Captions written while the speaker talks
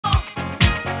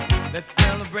Let's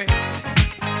celebrate.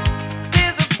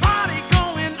 There's a party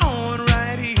going on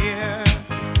right here,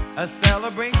 a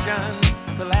celebration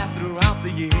to last throughout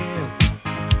the years.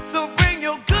 So bring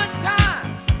your good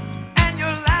times and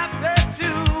your laughter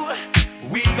too.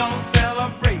 We gon'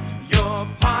 celebrate your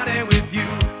party with you.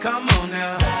 Come on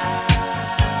now.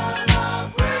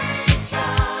 Celebration.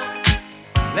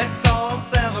 Let's all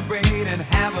celebrate and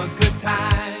have a good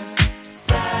time.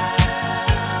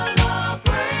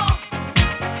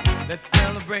 Let's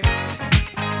celebrate.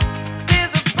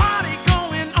 There's a party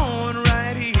going on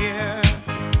right here,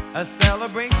 a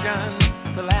celebration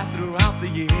to last throughout the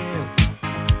years.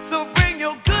 So bring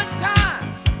your good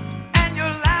times and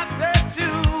your laughter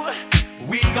too.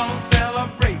 We gon'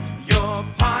 celebrate your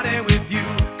party with you.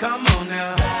 Come on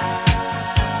now.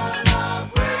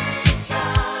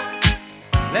 Celebration.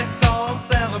 Let's all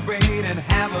celebrate and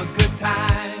have a good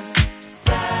time.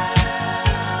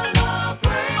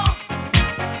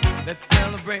 Let's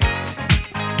celebrate.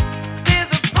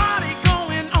 There's a party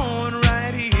going on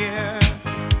right here,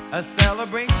 a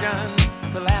celebration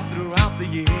to last throughout the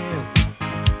years.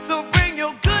 So bring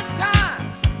your good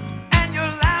times and your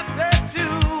laughter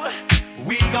too.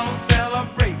 We gon'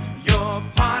 celebrate your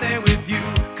party with you.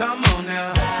 Come on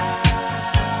now.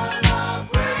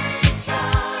 Celebration.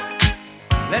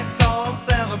 Let's all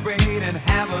celebrate and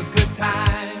have a good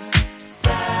time.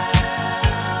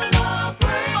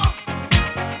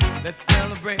 Let's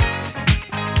celebrate.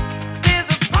 There's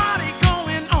a party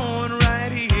going on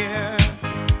right here,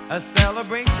 a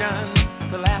celebration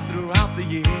to last throughout the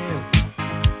years.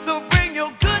 So bring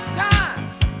your good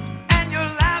times and your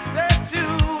laughter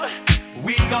too.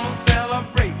 We gon'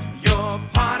 celebrate your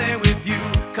party with you.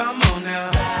 Come on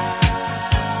now.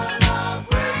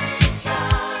 Celebration.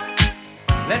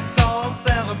 Let's all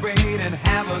celebrate and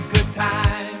have a good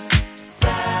time.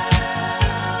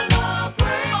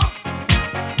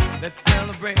 Let's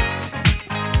celebrate.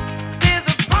 There's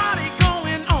a party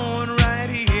going on right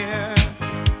here,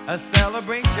 a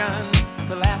celebration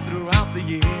to last throughout the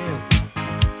years.